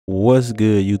What's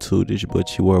good, YouTube? This your boy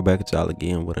Chihuahua back at y'all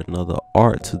again with another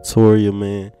art tutorial,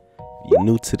 man. If you're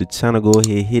new to the channel, go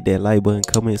ahead, hit that like button,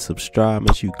 comment, subscribe,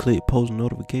 make sure you click post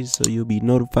notifications so you'll be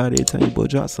notified every time your boy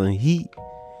drops some heat.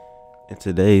 In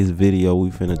today's video, we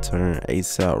finna turn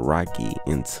ASAP Rocky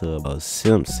into a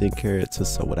Simpson character.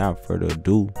 So without further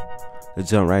ado,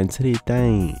 let's jump right into this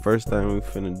thing. First thing we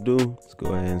finna do, let's go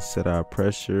ahead and set our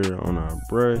pressure on our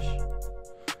brush.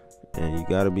 And you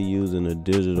gotta be using a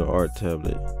digital art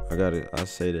tablet. I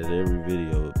say that every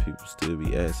video, people still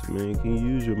be asking, man, can you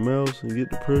use your mouse and get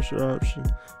the pressure option?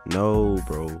 No,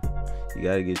 bro. You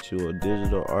gotta get you a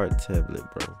digital art tablet,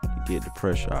 bro, to get the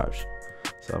pressure option.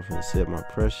 So I'm finna set my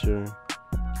pressure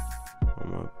on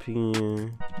my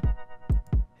pen,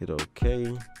 hit OK,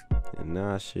 and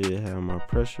now I should have my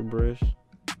pressure brush.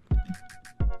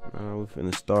 Now we're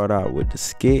finna start out with the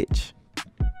sketch.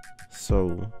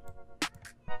 So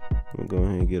I'm gonna go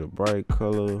ahead and get a bright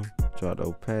color, drop the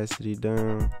opacity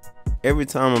down. Every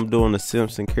time I'm doing a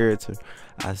Simpson character,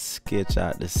 I sketch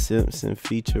out the Simpson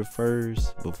feature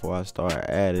first before I start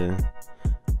adding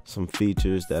some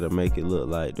features that'll make it look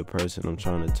like the person I'm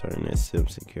trying to turn that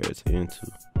Simpson character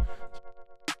into.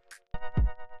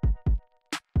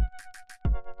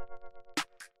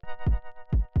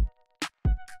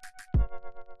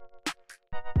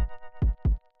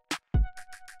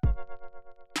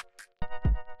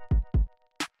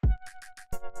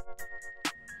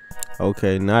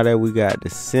 Okay, now that we got the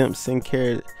Simpson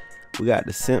character, we got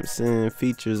the Simpson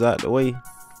features out the way,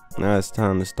 now it's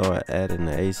time to start adding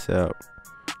the ASAP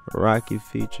Rocky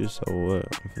feature. So what?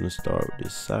 I'm gonna start with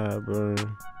this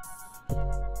sideburn.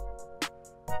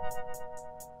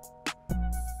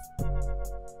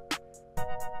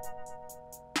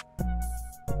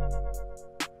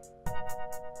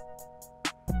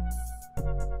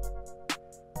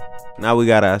 Now we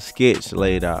got our sketch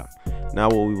laid out. Now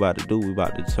what we about to do, we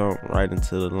about to jump right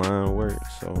into the line work.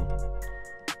 So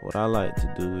what I like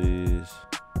to do is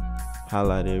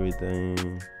highlight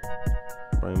everything,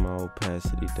 bring my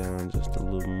opacity down just a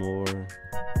little more,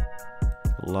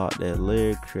 lock that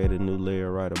layer, create a new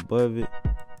layer right above it,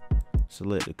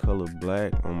 select the color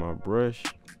black on my brush,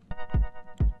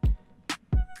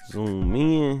 zoom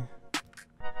in.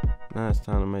 Now it's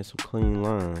time to make some clean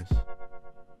lines.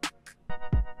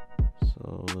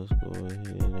 So let's go ahead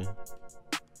and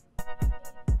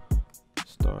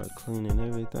start cleaning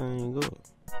everything up.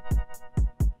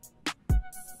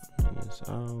 And it's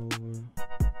over.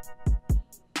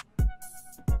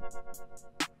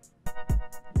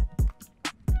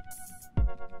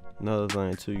 Another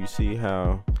thing too, you see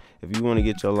how if you want to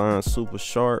get your lines super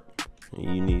sharp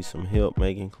and you need some help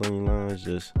making clean lines,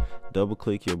 just double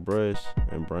click your brush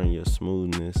and bring your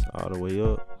smoothness all the way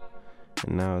up.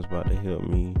 And now it's about to help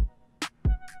me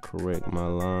correct my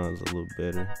lines a little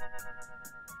better.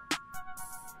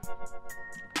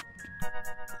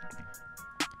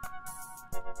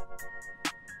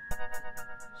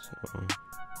 So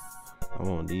I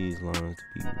want these lines to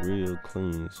be real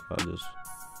clean, so I just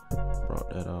brought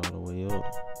that all the way up.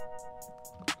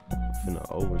 I'm finna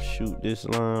overshoot this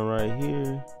line right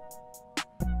here.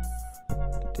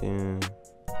 And then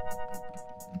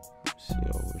see,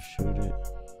 overshoot it.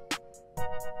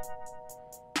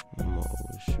 I'm gonna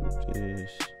overshoot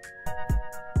this.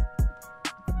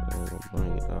 I'm gonna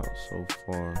bring it out so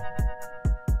far.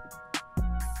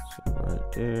 So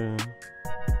right there.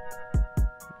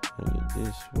 Bring it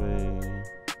this way.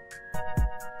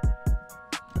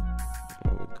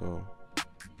 There we go.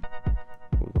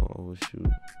 We're gonna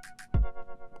overshoot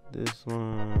this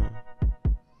line.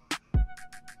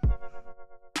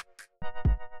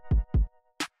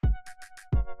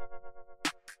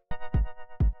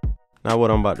 Now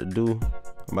what I'm about to do,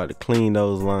 I'm about to clean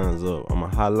those lines up. I'm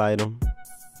gonna highlight them.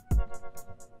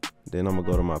 Then I'm gonna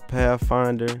go to my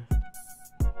Pathfinder.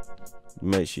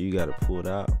 Make sure you got it pulled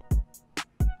out.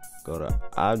 Go to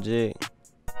Object,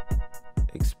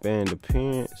 Expand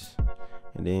Appearance,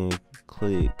 and then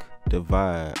click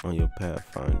Divide on your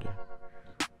Pathfinder.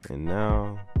 And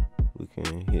now we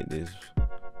can hit this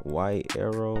white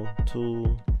arrow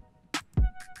tool.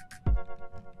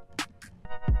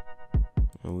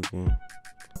 And we can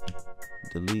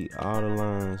delete all the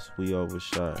lines we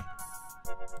overshot.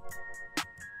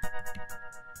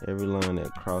 Every line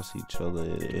that cross each other,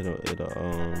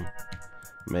 it'll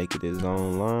make it its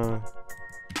own line.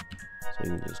 So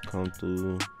you can just come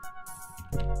through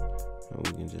and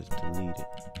we can just delete it.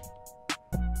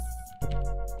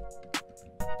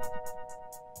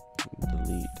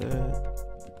 Delete that.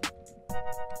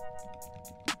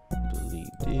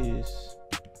 Delete this.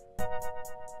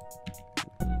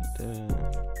 Delete that.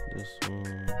 This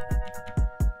one.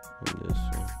 And this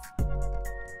one.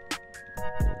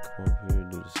 Come up here,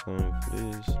 do the same for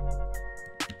this.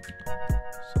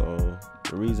 So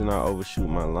the reason I overshoot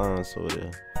my line so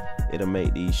it'll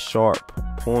make these sharp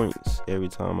points every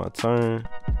time I turn.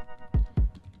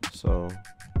 So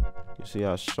you see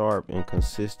how sharp and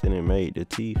consistent it made the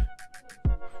teeth.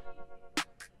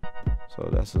 So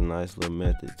that's a nice little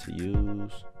method to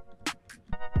use.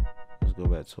 Let's go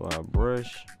back to our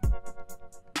brush.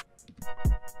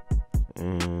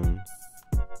 And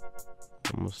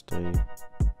I'm gonna stay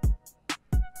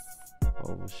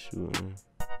overshooting.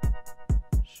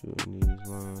 Shooting these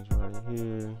lines right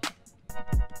here.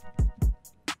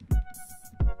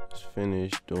 Let's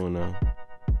finish doing the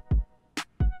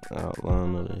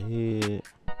outline of the head.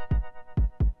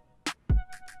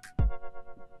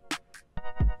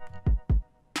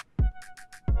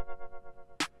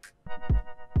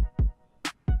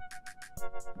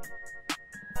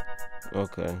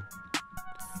 Okay,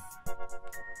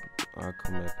 I'll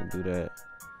come back and do that.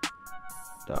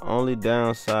 The only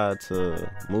downside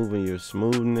to moving your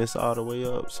smoothness all the way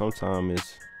up,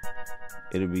 sometimes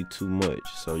it'll be too much.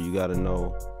 So you gotta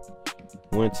know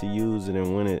when to use it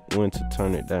and when to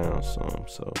turn it down some.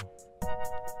 So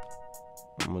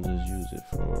I'm gonna just use it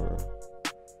for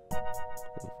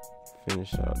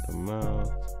finish out the mouth.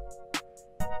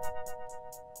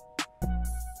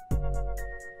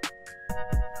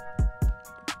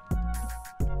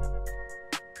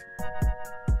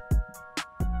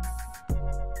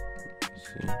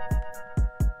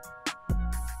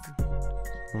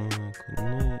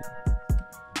 Connect.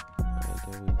 Alright,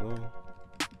 there we go.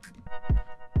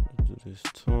 Let's do this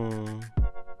tongue.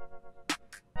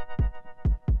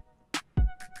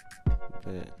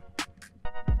 Bet.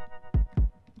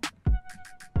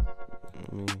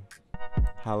 Let me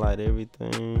highlight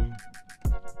everything.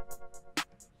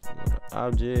 Go to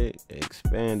object,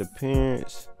 expand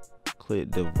appearance,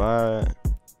 click divide.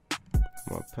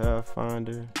 My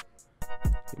pathfinder.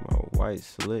 Get my white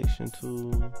selection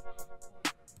tool.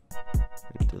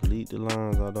 Delete the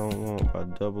lines I don't want by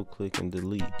double click and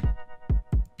delete. Up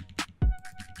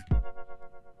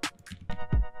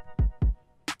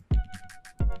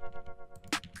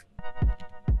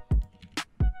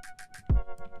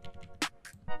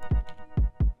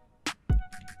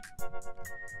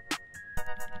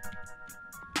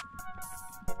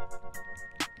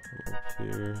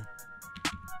here.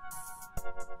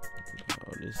 Get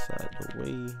all this out of the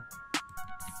way.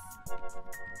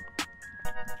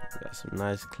 Got some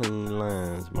nice clean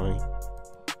lines, man.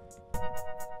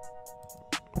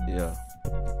 Yeah.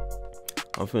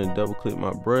 I'm finna double click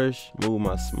my brush, move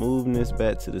my smoothness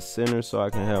back to the center so I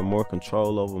can have more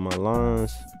control over my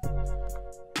lines.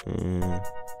 And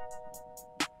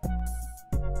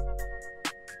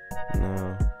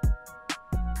now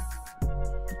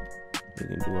we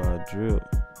can do our drip.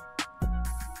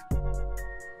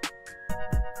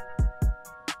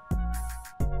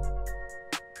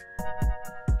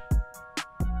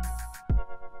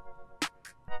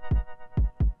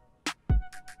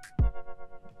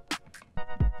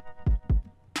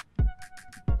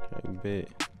 Bet.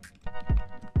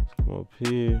 Let's come up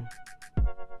here,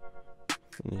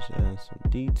 finish adding some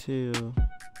detail.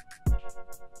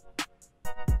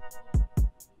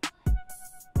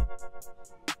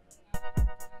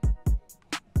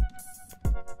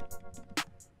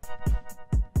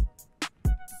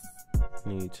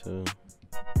 Need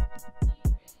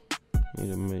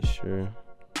to make sure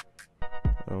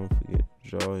I don't forget to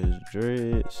draw his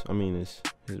dreads. I mean his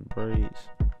braids.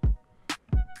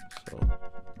 So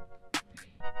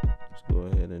let's go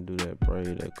ahead and do that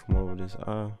braid that come over this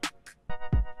eye.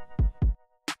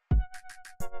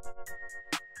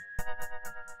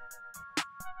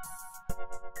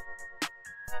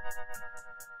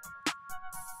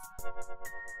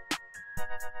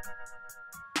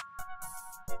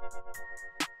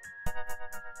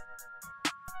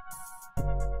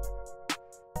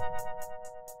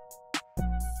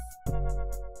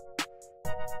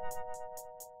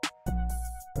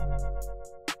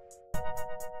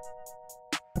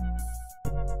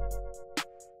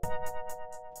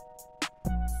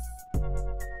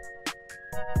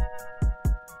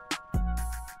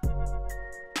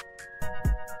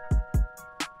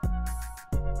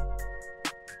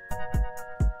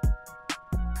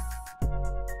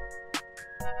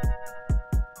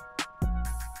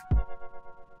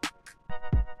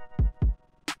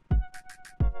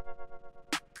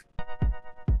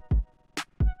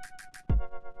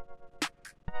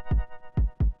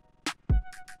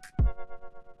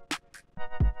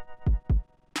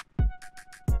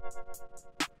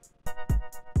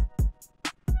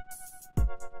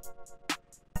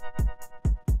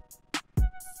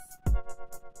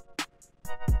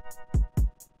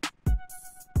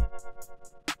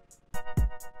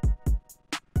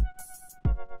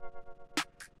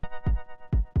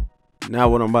 Now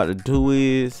what I'm about to do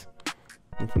is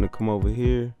I'm gonna come over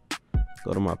here,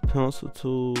 go to my pencil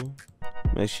tool,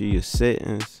 make sure your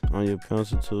settings on your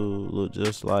pencil tool look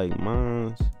just like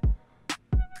mine.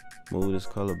 Move this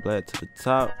color black to the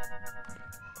top.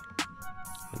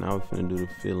 And now we're finna do the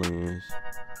fill-ins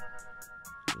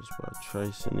just by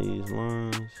tracing these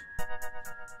lines.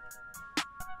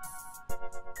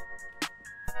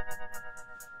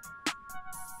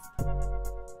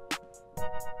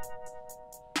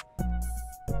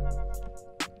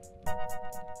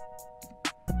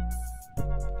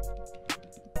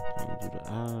 Do the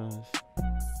eyes.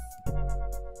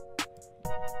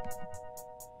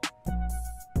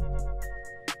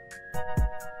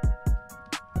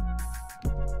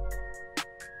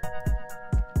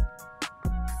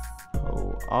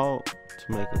 Hold Alt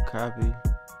to make a copy.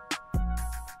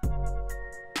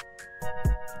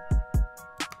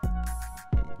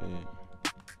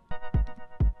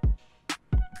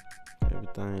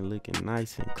 Everything looking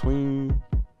nice and clean.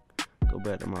 Go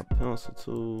back to my pencil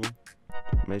tool.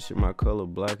 Make sure my color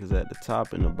black is at the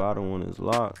top and the bottom one is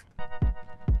locked.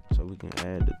 So we can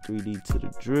add the 3D to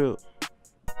the drip.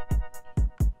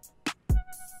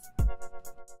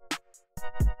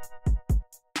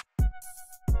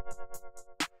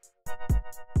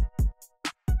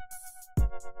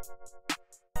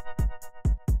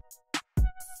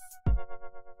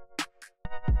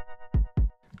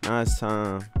 Now it's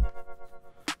time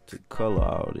to color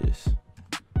all this.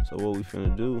 So what we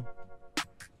finna do,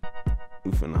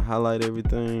 we finna highlight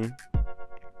everything,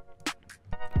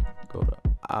 go to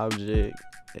Object,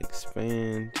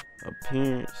 Expand,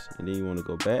 Appearance, and then you wanna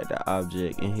go back to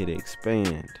Object and hit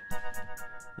Expand.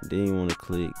 And then you wanna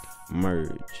click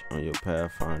Merge on your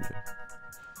Pathfinder.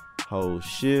 Hold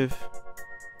Shift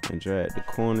and drag the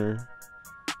corner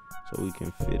so we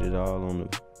can fit it all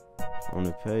on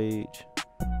the page.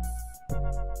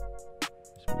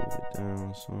 Let's move it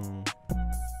down some.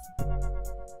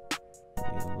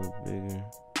 Make it a little bigger.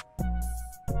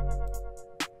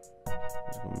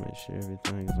 Just gonna make sure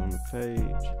everything is on the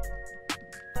page.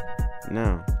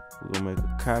 Now we're gonna make a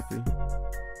copy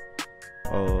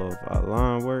of our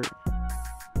line work.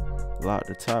 Lock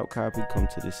the top copy, come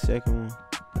to the second one.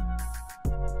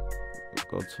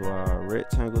 Go to our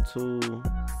rectangle tool.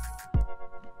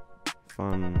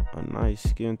 Find a nice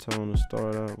skin tone to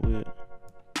start out with.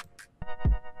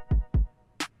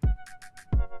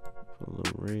 Put a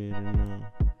little red in there.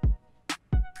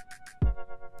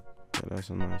 Okay, that's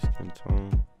a nice skin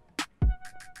tone.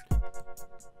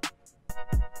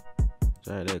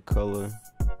 Drag that color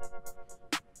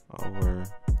over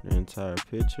the entire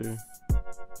picture.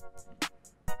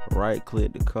 Right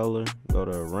click the color, go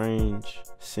to arrange,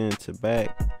 send to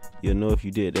back. You'll know if you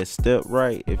did that step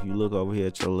right if you look over here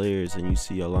at your layers and you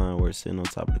see your line where it's sitting on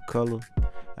top of the color.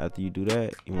 After you do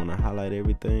that, you want to highlight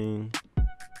everything.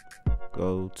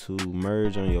 Go to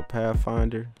merge on your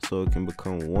Pathfinder so it can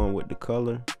become one with the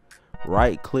color.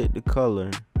 Right click the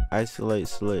color, isolate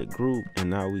select group,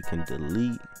 and now we can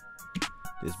delete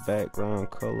this background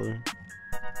color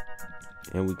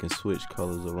and we can switch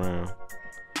colors around.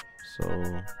 So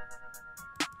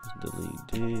let's delete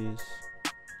this.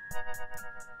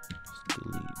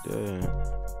 Delete that.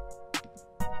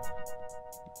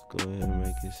 Let's go ahead and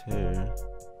make his hair.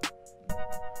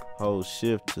 Hold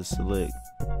Shift to select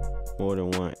more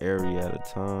than one area at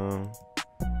a time.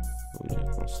 We're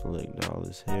just gonna select all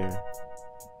his hair.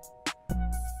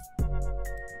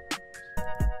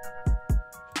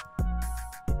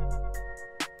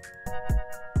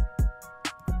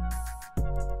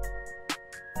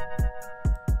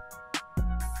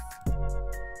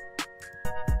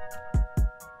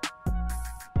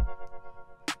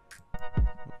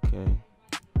 Okay,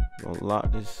 we're gonna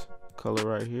lock this color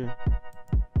right here,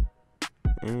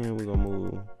 and we're gonna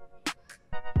move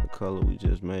the color we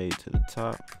just made to the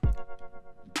top.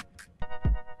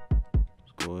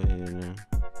 Let's go ahead and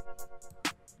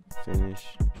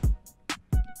finish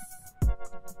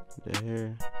the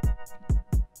hair.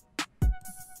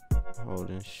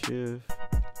 Holding Shift,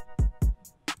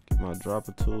 get my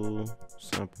dropper tool,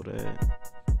 sample that.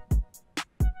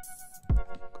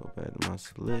 Go back to my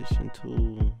selection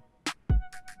tool.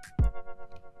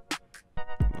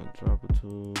 My dropper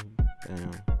tool,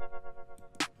 bam.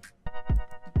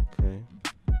 Okay.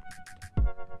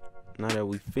 Now that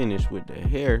we finished with the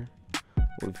hair,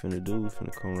 what we finna do, we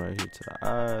finna come right here to the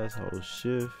eyes, hold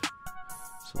Shift,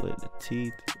 select the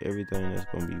teeth, everything that's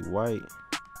gonna be white.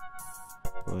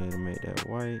 Go ahead and make that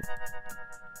white.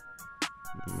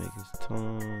 Make his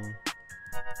tongue.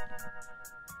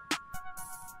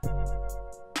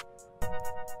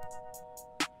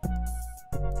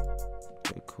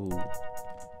 Okay, cool.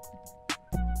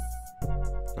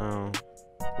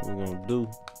 do,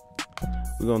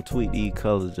 we're gonna tweak these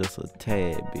colors just a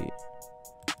tad bit.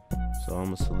 So I'm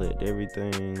gonna select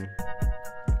everything,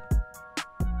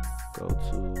 go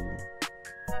to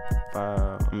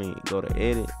go to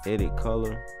edit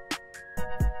color,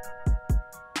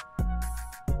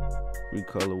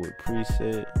 recolor with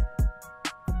preset,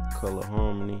 color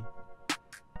harmony.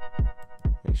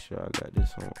 Make sure I got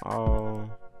this on all.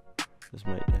 Let's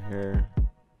make the hair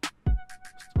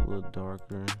just a little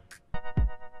darker.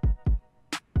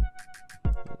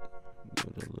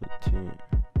 Give it a little tint.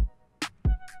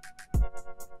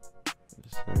 At the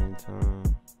same time.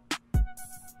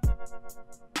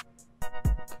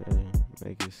 Okay,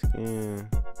 make his skin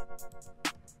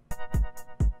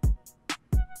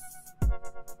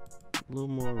a little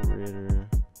more redder.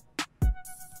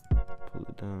 Pull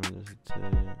it down just a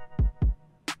tad.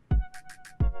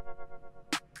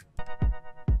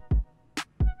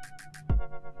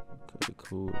 Okay,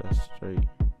 cool, that's straight.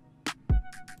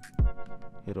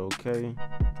 Hit OK.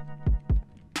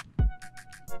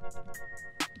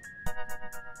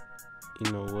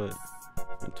 You know what?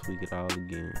 And tweak it all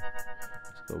again.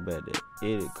 Let's go back to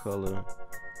edit color,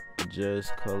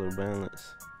 adjust color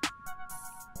balance.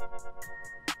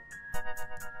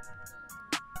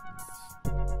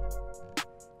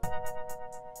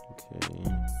 Okay.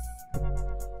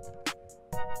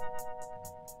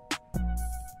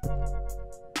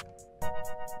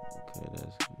 Okay,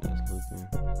 that's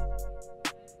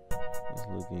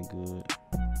looking good.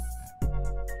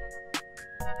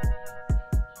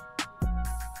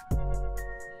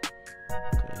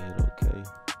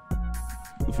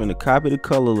 We're finna copy the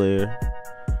color layer,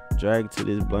 drag it to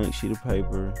this blank sheet of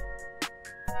paper,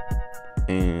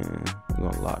 and we're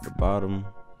gonna lock the bottom,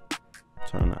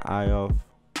 turn the eye off,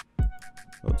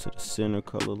 go to the center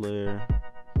color layer,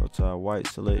 go to our white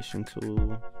selection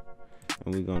tool,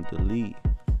 and we're gonna delete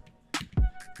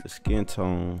the skin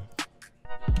tone.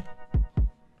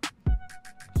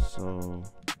 So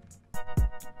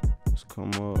let's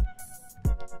come up.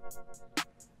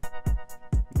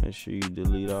 Make sure you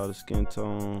delete all the skin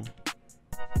tone.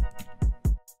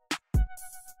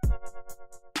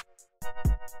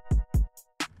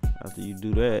 After you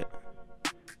do that,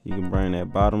 you can bring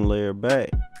that bottom layer back,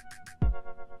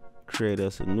 create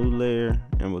us a new layer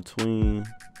in between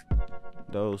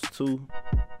those two,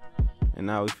 and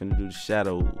now we finna do the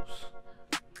shadows,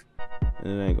 and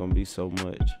it ain't gonna be so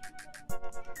much.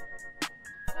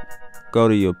 Go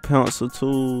to your pencil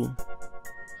tool,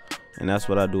 and that's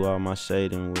what I do all my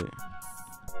shading with.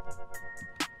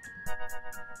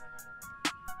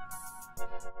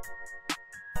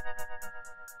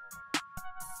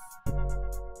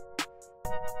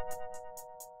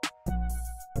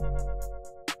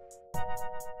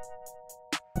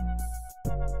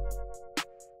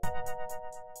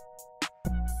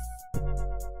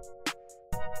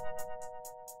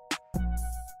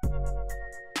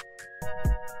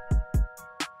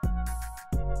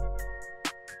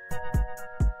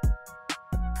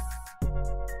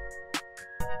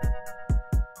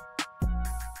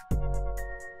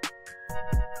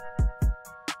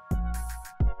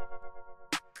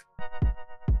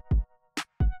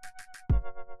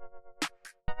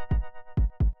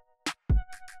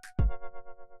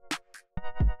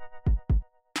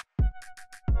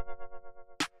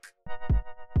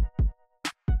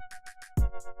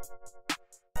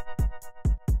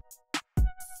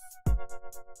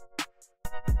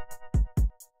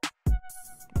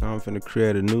 Now I'm finna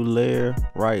create a new layer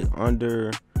right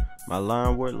under my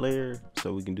line work layer,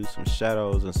 so we can do some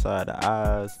shadows inside the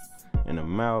eyes and the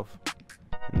mouth,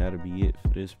 and that'll be it for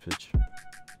this picture.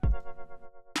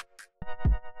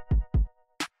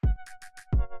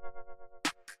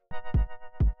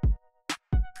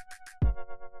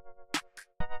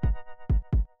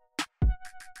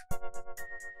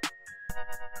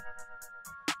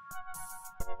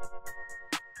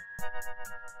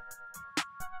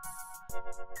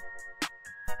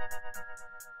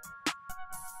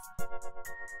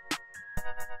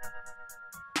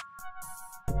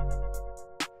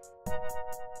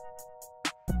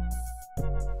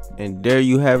 And there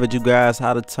you have it, you guys,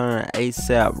 how to turn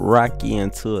ASAP Rocky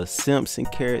into a Simpson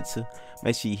character.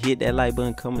 Make sure you hit that like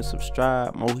button, comment,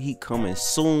 subscribe. More heat coming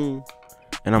soon.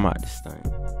 And I'm out this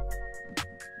thing.